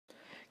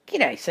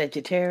G'day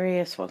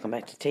Sagittarius, welcome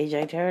back to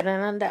TJ Tarot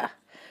Down Under.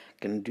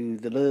 Gonna do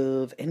the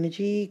love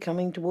energy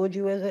coming towards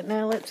you as it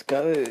now. Let's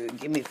go.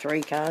 Give me 3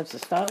 cards to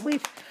start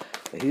with.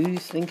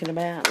 Who's thinking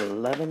about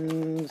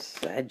loving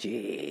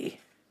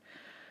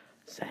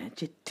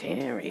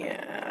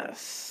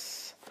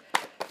Sagittarius?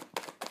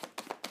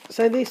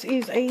 So this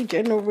is a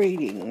general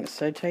reading,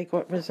 so take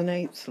what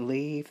resonates,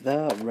 leave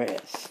the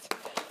rest.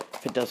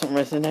 If it doesn't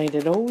resonate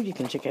at all, you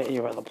can check out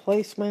your other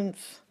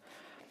placements.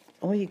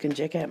 Or you can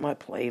check out my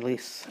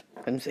playlist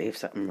and see if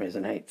something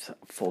resonates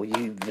for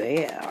you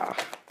there.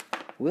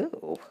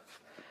 Whoa.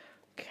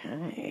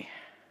 Okay.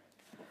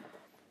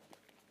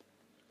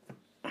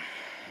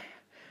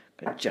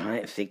 Got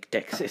giant thick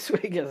decks this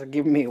week. It's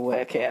giving me a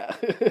workout.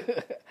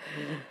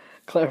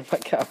 Clarify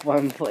card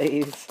 1,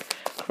 please.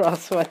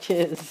 Cross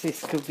swatches.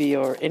 This could be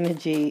your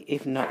energy.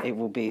 If not, it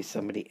will be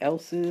somebody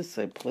else's.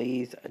 So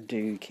please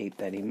do keep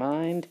that in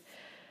mind.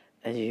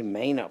 As you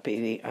may not be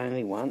the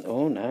only one.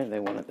 Oh, no, they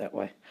want it that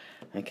way.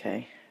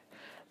 Okay.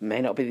 May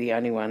not be the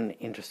only one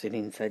interested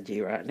in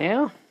Saggy right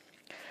now.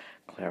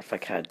 Clarify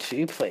card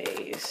 2,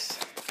 please.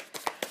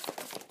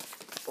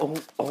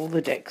 All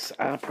the decks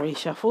are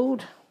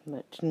pre-shuffled.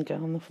 That didn't go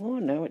on the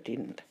floor. No, it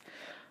didn't.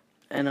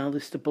 And I'll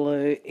list it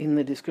below in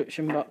the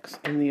description box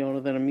in the order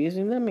that I'm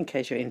using them in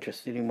case you're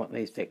interested in what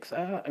these decks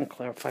are. And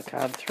clarify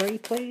card 3,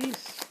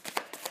 please.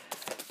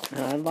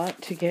 And I'd like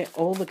to get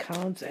all the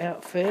cards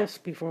out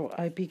first before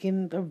I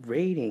begin the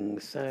reading,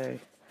 so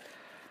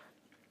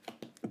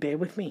bear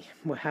with me.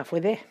 We're halfway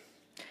there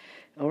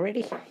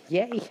already.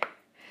 Yay!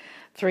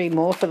 3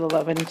 more for the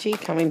love energy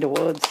coming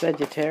towards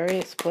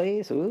Sagittarius,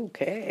 please.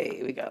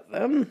 Okay, we got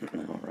them.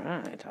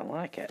 Alright, I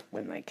like it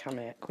when they come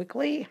out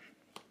quickly.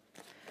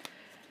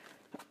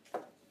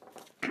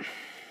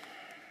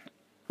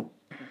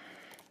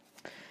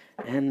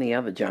 And the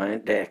other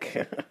giant deck.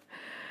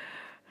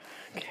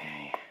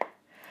 Okay.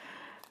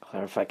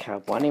 Clarify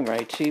card 1 in row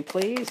 2,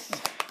 please.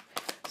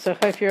 So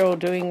hope you're all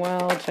doing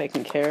well,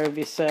 taking care of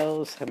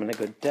yourselves, having a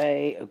good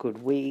day, a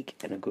good week,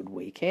 and a good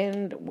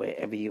weekend,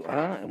 wherever you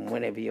are and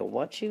whenever you're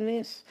watching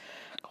this.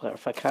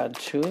 Clarify card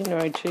 2 in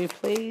row 2,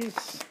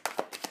 please.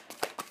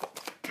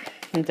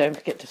 And don't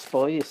forget to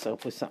spoil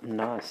yourself with something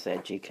nice,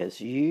 Saggy,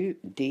 because you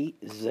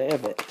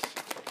deserve it.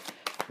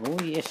 Oh,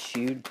 yes,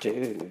 you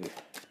do.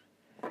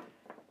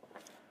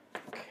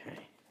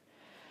 Okay.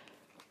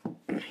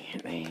 Let me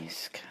get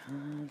these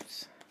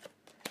cards.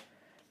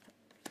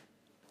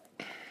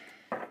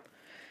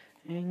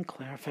 And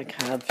clarify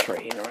card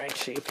 3 in row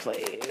 2,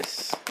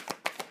 please.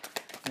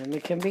 And we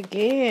can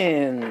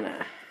begin.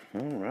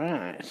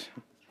 Alright.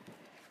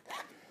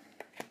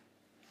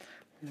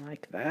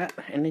 Like that.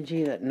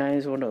 Energy that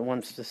knows what it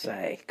wants to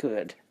say.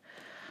 Good.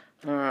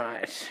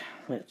 Alright.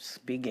 Let's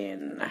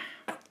begin.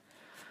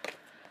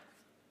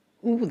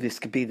 Ooh, this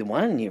could be the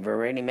one. You've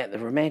already met the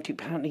romantic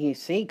partner you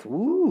seek.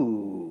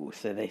 Ooh.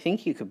 So they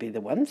think you could be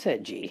the one,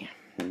 Saggy.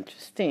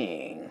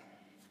 Interesting.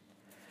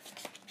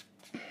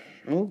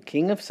 Oh,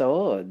 King of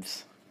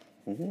Swords.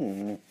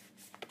 Ooh.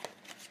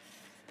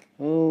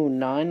 Oh,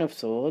 9 of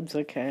Swords,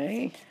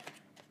 okay.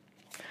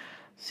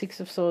 6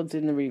 of Swords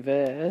in the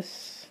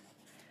reverse.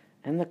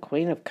 And the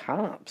Queen of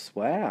Cups.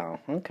 Wow,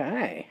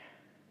 okay.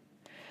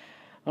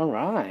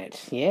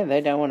 Alright, yeah, they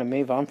don't want to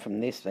move on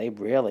from this. They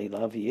really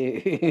love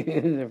you.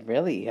 They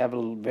really have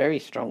very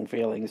strong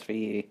feelings for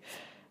you.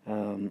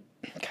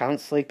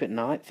 Can't sleep at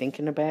night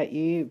thinking about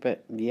you,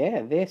 but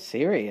yeah, they're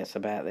serious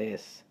about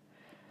this.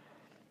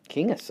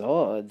 King of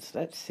Swords,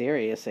 that's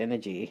serious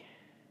energy.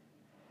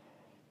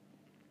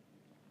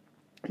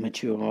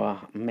 Mature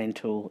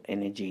mental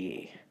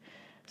energy.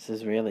 This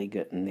is really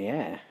good in the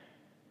air.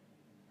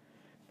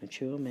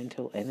 Mature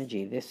mental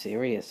energy. They're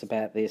serious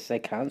about this. They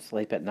can't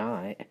sleep at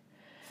night.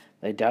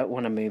 They don't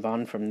want to move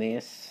on from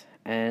this.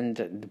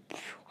 And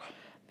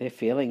their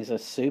feelings are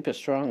super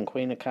strong.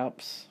 Queen of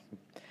Cups.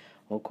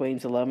 All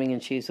queens are loving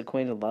and she's the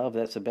queen of love.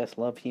 That's the best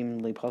love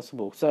humanly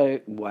possible.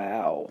 So,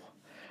 wow.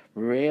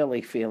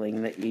 Really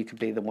feeling that you could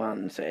be the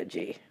one,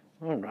 Saggy.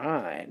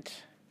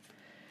 Alright.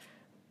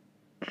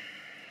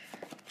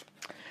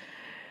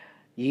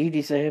 You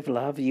deserve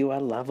love. You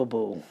are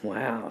lovable.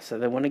 Wow. So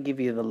they want to give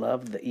you the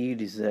love that you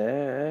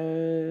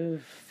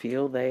deserve.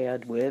 Feel they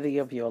are worthy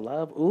of your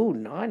love. Ooh,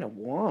 9 of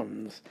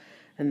Wands.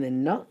 And they're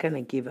not going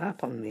to give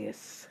up on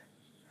this.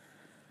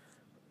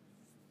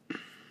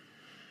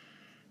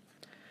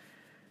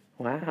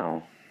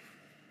 Wow.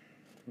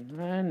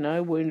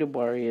 No wounded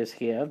warriors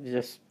here.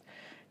 Just...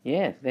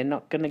 yeah, they're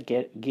not going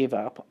to give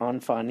up on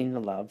finding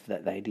the love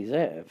that they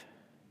deserve.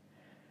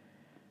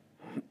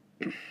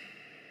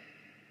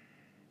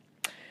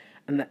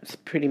 And that's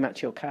pretty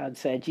much your card,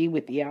 Saggy,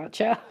 with the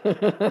Archer.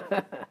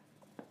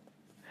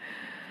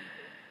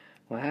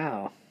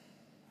 Wow.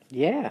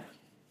 Yeah.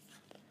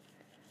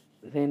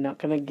 They're not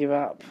going to give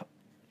up.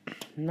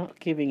 Not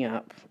giving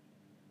up.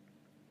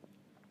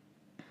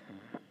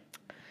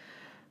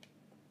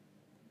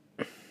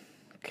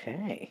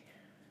 Okay.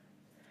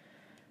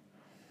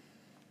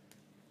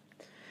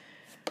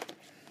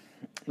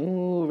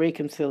 Ooh,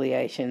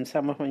 reconciliation.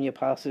 Someone from your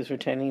past is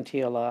returning to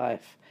your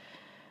life.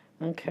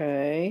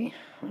 Okay,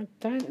 I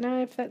don't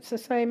know if that's the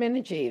same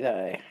energy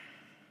though.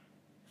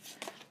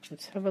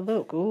 Let's have a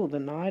look. Oh, the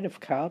Knight of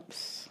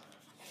Cups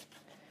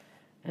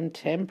and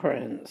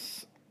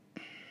Temperance.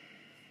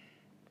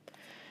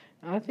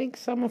 I think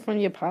someone from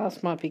your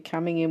past might be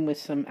coming in with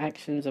some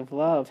actions of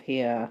love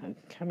here.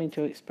 Coming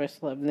to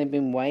express love. And they've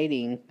been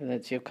waiting. And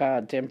that's your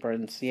card,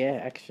 Temperance. Yeah,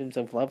 actions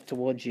of love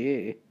towards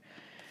you.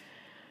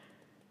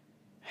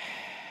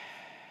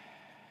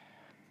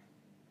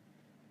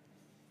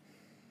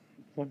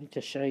 Wanted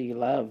to show you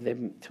love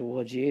them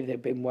towards you.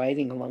 They've been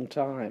waiting a long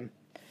time.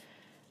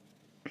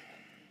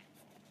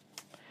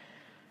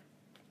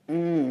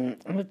 I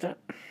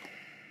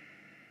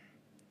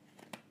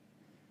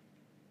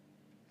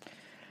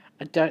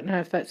don't know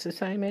if that's the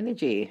same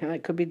energy.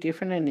 It could be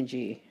different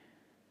energy.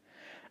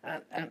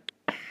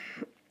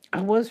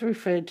 I was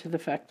referred to the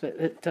fact that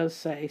it does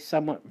say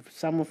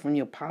someone from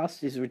your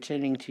past is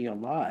returning to your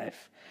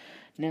life.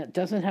 Now, it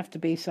doesn't have to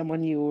be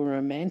someone you were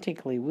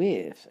romantically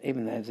with,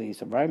 even though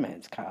these are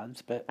romance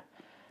cards, but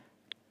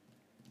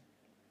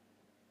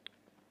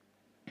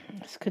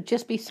this could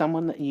just be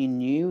someone that you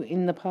knew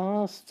in the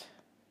past.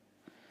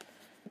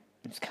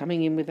 It's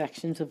coming in with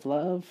actions of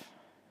love.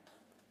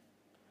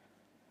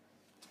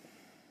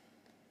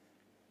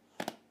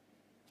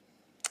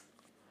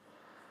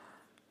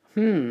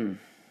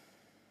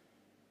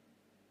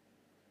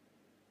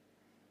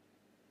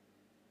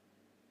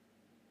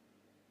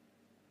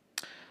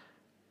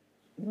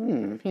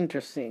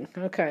 Interesting.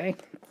 Okay.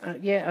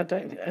 Yeah,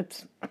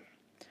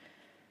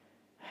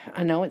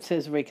 I know it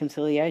says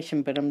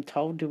reconciliation, but I'm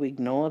told to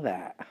ignore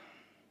that.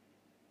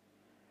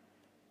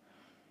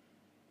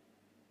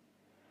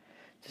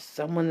 Just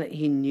someone that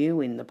you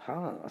knew in the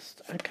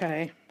past.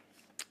 Okay.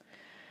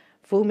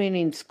 Full moon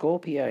in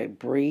Scorpio.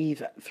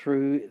 Breathe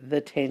through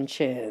the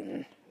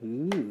tension.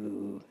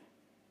 Ooh.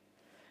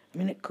 I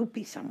mean, it could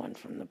be someone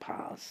from the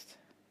past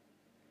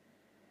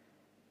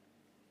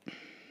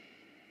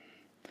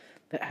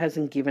that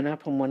hasn't given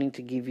up on wanting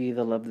to give you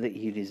the love that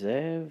you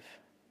deserve.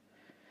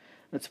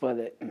 That's why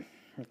they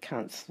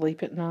can't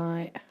sleep at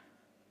night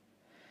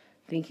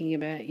thinking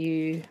about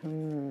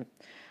you.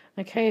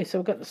 Okay, so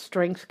we've got the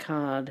Strength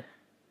card.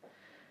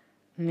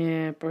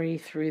 Yeah,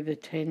 breathe through the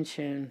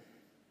tension.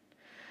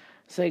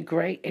 So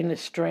great inner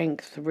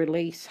strength,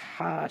 release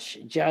harsh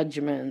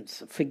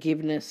judgments,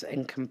 forgiveness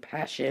and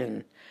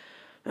compassion.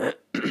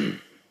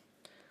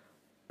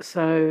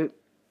 So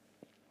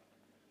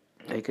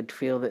they could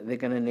feel that they're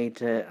going to need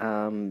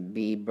to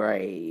be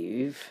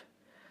brave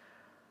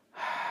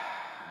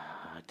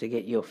to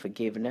get your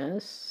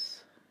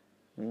forgiveness.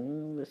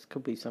 This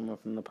could be someone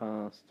from the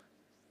past.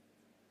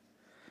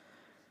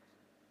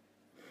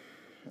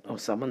 Or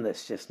someone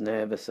that's just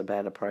nervous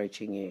about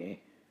approaching you.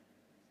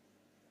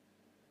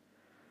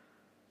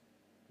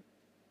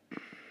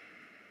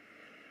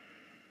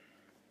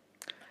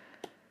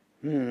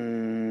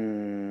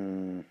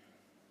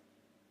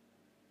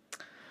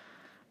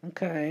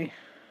 Okay.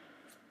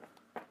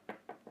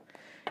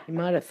 You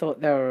might have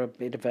thought they were a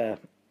bit of a,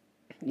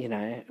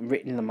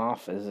 written them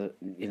off as,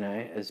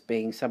 as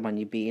being someone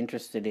you'd be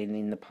interested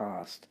in the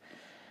past.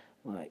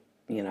 Like,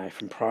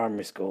 from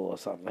primary school or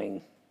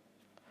something.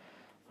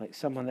 Like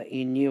someone that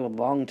you knew a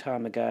long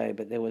time ago,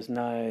 but there was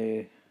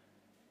no...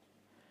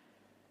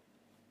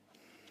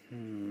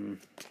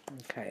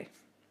 Okay.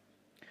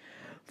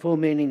 Full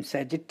moon in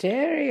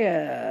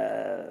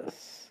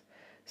Sagittarius.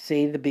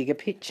 See the bigger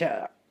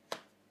picture.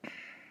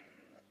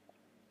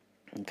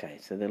 Okay,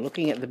 so they're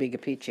looking at the bigger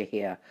picture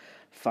here.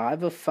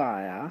 5 of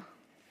Fire,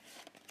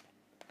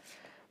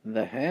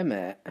 the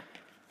Hermit,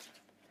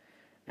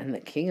 and the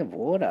King of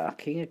Water.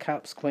 King of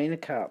Cups, Queen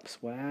of Cups.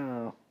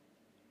 Wow.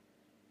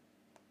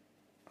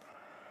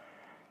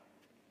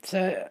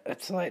 So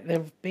it's like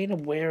they've been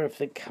aware of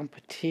the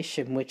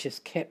competition, which has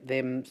kept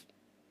them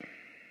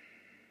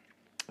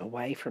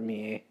away from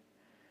you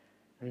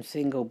and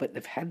single, but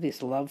they've had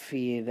this love for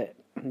you that,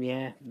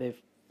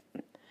 they've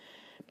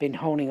been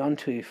holding on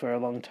to for a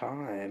long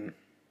time.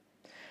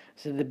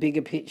 So the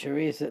bigger picture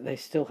is that they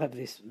still have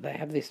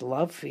this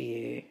love for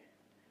you.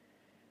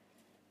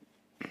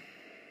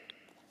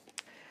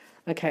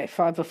 Okay,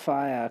 5 of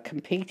Fire,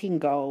 competing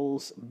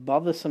goals,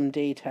 bothersome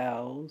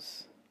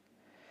details,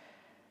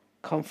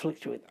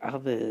 conflict with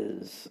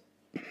others.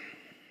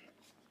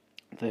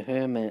 The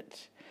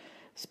Hermit,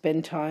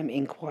 spend time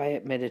in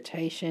quiet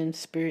meditation,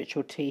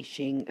 spiritual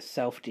teaching,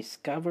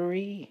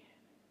 self-discovery.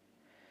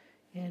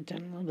 Yeah,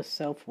 done a lot of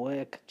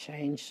self-work,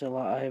 changed a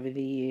lot over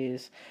the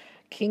years.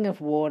 King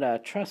of Water,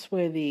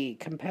 trustworthy,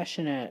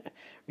 compassionate,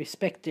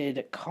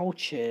 respected,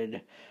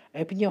 cultured.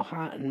 Open your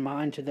heart and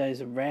mind to those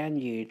around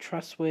you.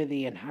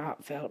 Trustworthy and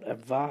heartfelt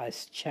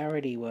advice,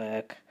 charity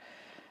work.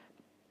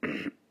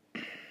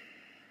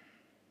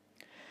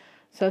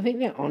 So I think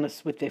they're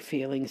honest with their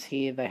feelings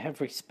here. They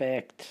have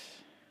respect.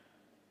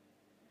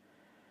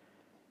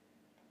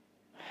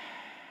 I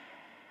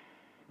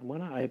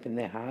want to open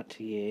their heart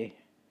to you.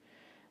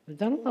 They've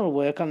done a lot of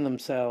work on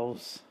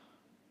themselves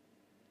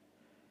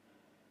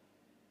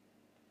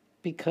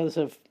because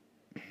of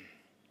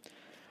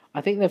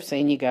I think they've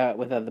seen you go out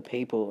with other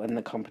people and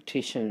the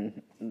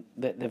competition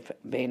that they've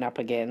been up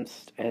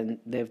against, and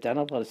they've done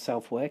a lot of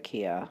self-work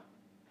here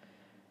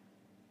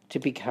to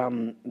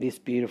become this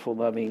beautiful,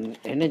 loving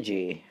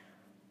energy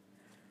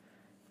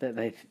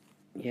that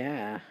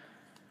yeah.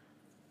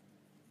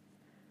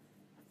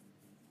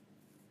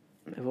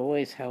 They've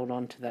always held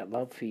on to that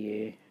love for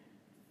you.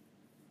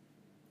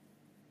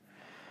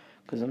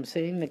 Because I'm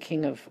seeing the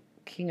King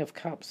of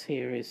Cups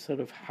here is sort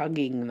of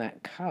hugging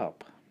that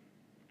cup.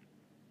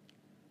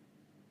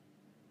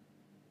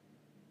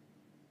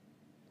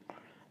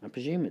 I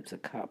presume it's a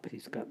cup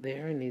he's got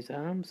there in his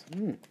arms.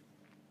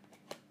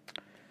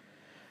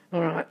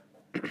 All right.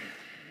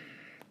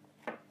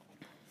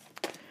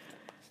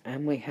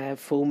 And we have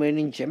full moon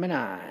in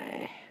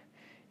Gemini.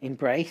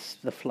 Embrace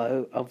the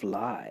flow of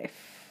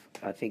life.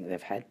 I think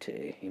they've had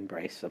to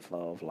embrace the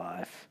flow of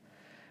life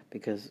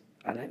because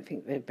I don't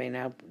think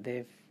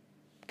they've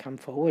come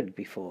forward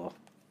before.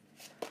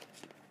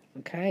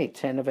 Okay,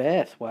 10 of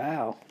Earth.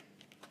 Wow.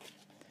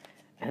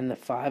 And the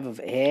 5 of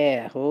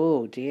Air.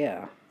 Oh,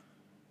 dear.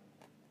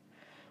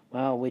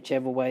 Well,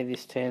 whichever way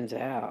this turns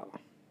out.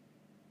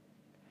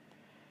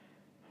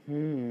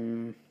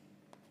 Because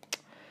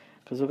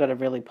we've got a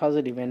really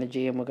positive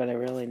energy and we've got a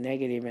really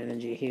negative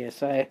energy here.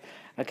 So,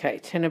 okay,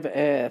 10 of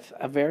Earth.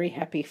 A very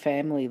happy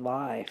family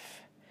life.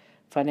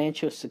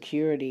 Financial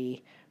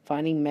security.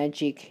 Finding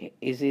magic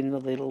is in the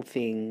little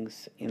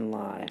things in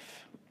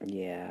life.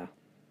 Yeah.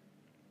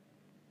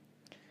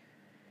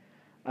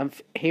 I'm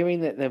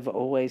hearing that they've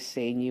always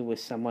seen you with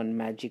someone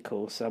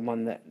magical,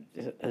 someone that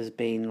has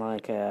been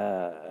like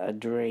a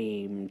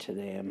dream to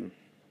them.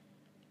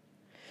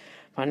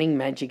 Finding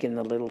magic in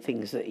the little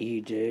things that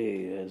you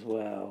do as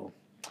well.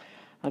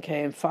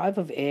 Okay, and 5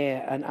 of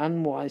Air, an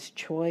unwise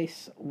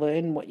choice.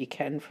 Learn what you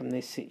can from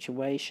this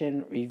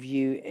situation.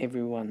 Review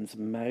everyone's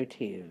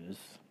motives.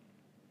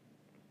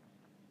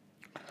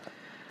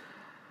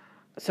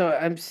 So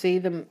I see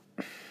them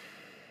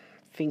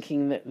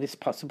thinking that this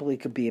possibly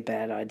could be a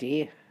bad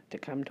idea to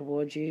come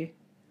towards you.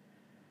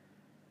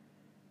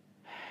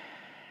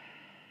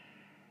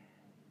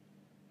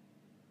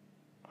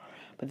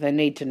 But they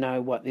need to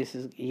know what this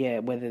is,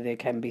 whether there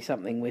can be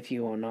something with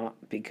you or not,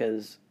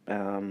 because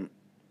they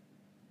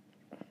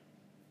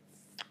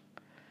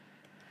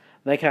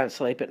can't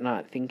sleep at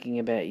night thinking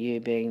about you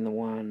being the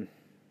one.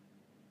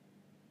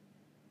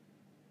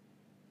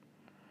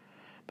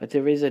 But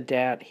there is a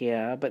doubt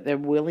here, but they're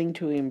willing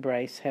to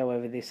embrace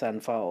however this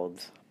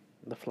unfolds,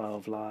 the flow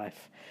of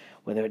life.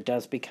 Whether it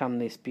does become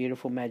this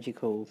beautiful,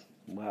 magical,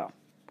 well,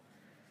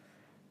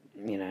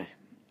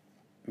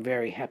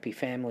 very happy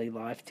family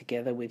life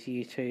together with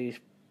you two,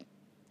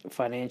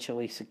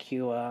 financially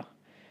secure,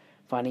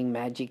 finding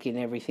magic in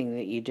everything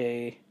that you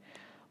do,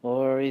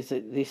 or is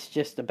this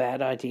just a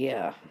bad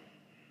idea?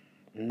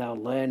 And they'll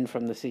learn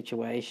from the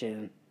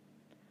situation.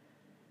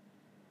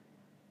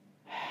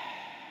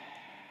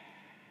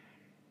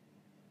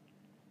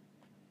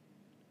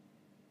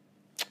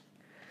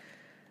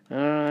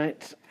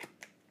 Alright,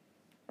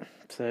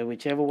 so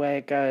whichever way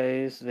it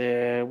goes,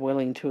 they're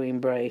willing to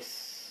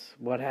embrace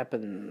what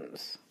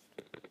happens.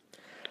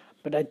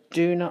 But I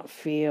do not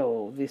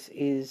feel this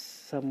is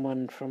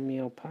someone from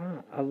your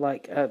past,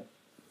 like a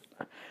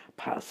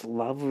past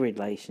love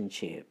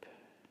relationship.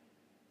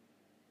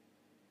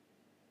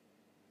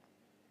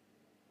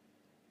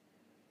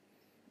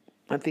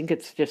 I think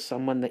it's just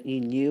someone that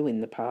you knew in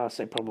the past.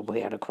 They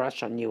probably had a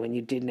crush on you and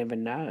you didn't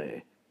even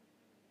know.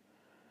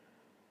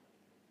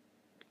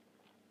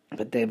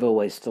 But they've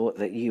always thought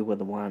that you were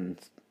the one,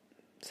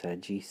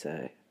 Saggy,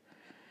 so,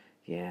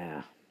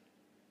 yeah.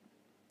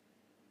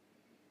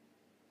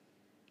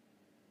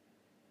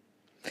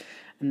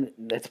 And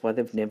that's why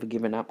they've never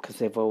given up, because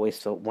they've always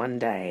thought, one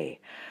day,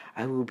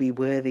 I will be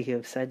worthy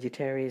of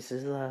Sagittarius'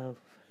 love.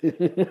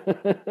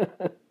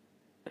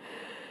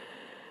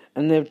 And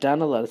they've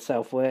done a lot of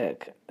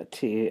self-work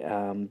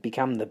to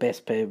become the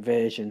best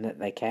version that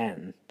they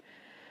can,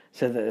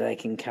 so that they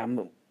can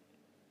come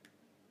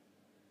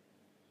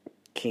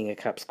King of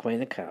Cups,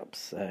 Queen of Cups,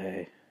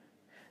 so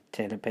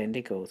 10 of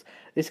Pentacles.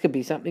 This could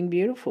be something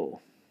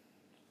beautiful.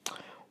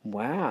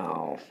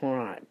 Wow. All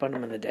right,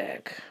 bottom of the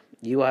deck.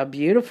 You are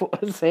beautiful.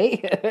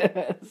 See?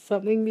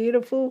 Something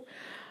beautiful.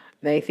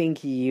 They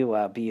think you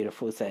are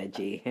beautiful,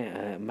 Saggy.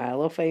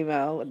 Male or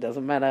female, it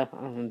doesn't matter.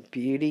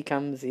 Beauty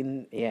comes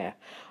in, yeah.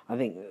 I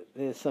think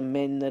there's some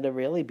men that are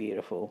really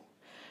beautiful.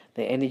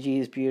 Their energy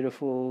is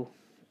beautiful.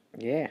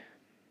 Yeah.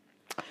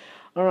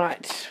 All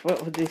right,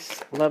 what would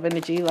this love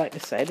energy like to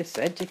say to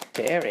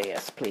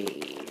Sagittarius,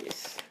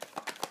 please?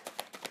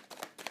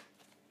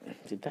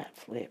 Did that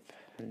flip?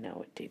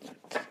 No, it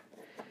didn't.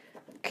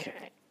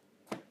 Okay.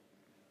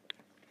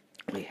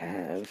 We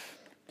have...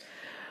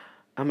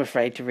 I'm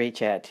afraid to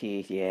reach out to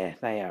you. Yeah,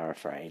 they are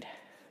afraid.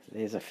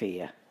 There's a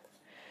fear.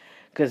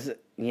 Because,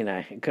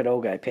 it could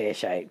all go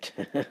pear-shaped.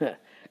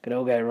 Could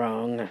all go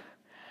wrong.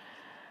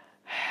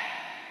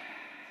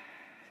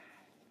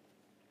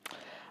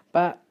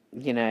 But...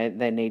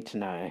 they need to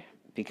know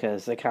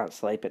because they can't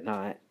sleep at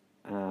night.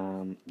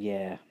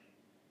 Yeah.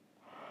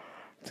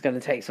 It's going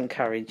to take some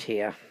courage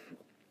here,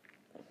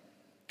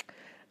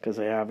 because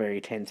they are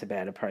very tense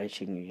about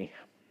approaching you.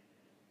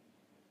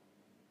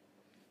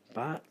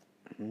 But,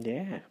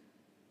 yeah.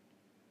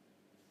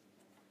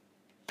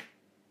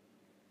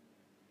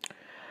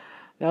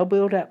 They'll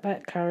build up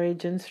that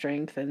courage and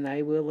strength, and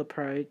they will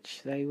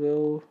approach. They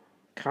will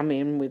come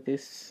in with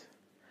this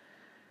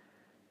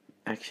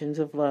actions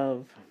of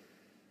love.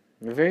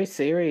 They're very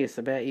serious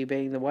about you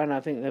being the one. I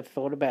think they've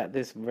thought about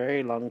this a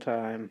very long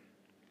time.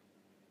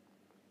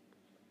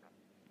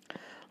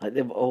 Like,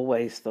 they've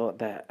always thought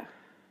that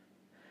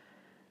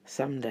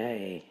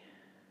someday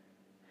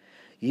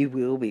you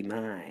will be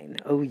mine.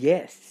 Oh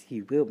yes,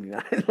 you will be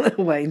mine.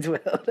 Wayne's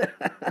World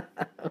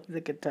with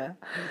the guitar.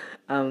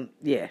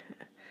 Yeah,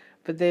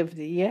 but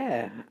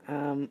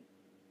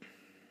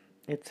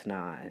it's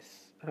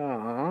nice.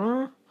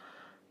 Aww.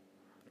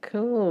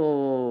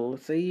 Cool.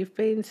 So you've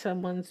been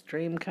someone's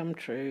dream come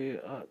true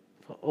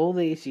for all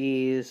these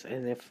years,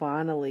 and they're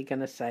finally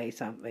going to say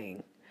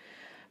something.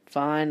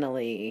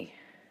 Finally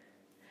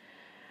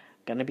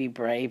going to be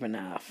brave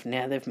enough.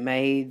 Now they've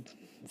made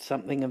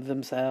something of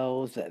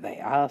themselves, that they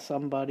are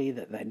somebody,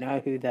 that they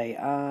know who they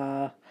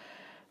are.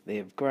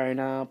 They've grown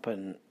up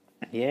and,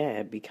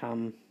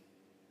 become...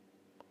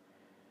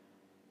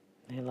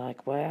 They're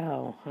like,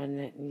 wow,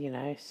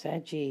 and,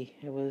 Saggy,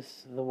 it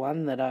was the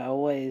one that I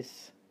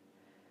always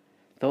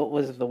thought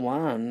was the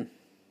one.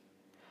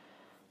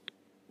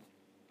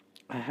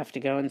 I have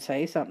to go and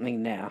say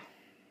something now.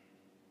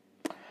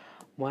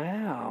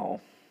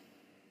 Wow.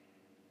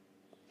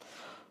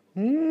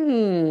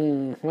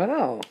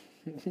 Well,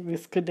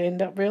 this could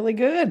end up really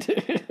good.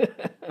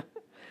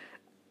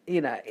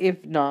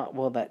 If not,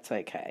 well, that's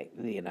okay.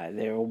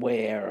 They're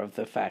aware of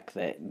the fact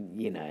that,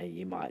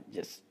 you might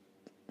just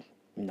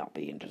not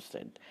be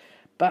interested.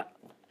 But,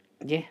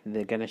 yeah,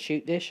 they're going to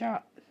shoot their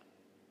shot.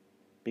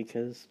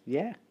 Because,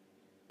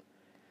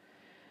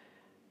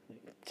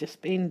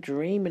 just been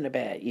dreaming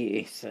about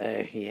you,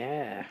 so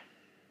yeah.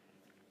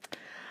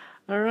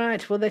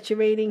 Alright, well, that's your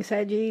reading,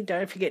 Saggy.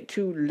 Don't forget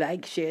to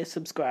like, share,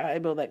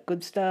 subscribe, all that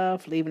good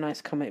stuff. Leave a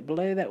nice comment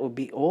below. That would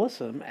be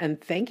awesome. And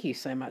thank you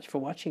so much for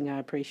watching. I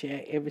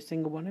appreciate every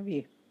single one of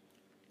you.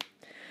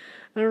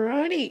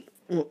 Alrighty,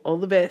 well, all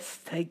the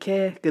best. Take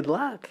care. Good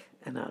luck.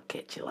 And I'll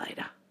catch you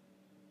later.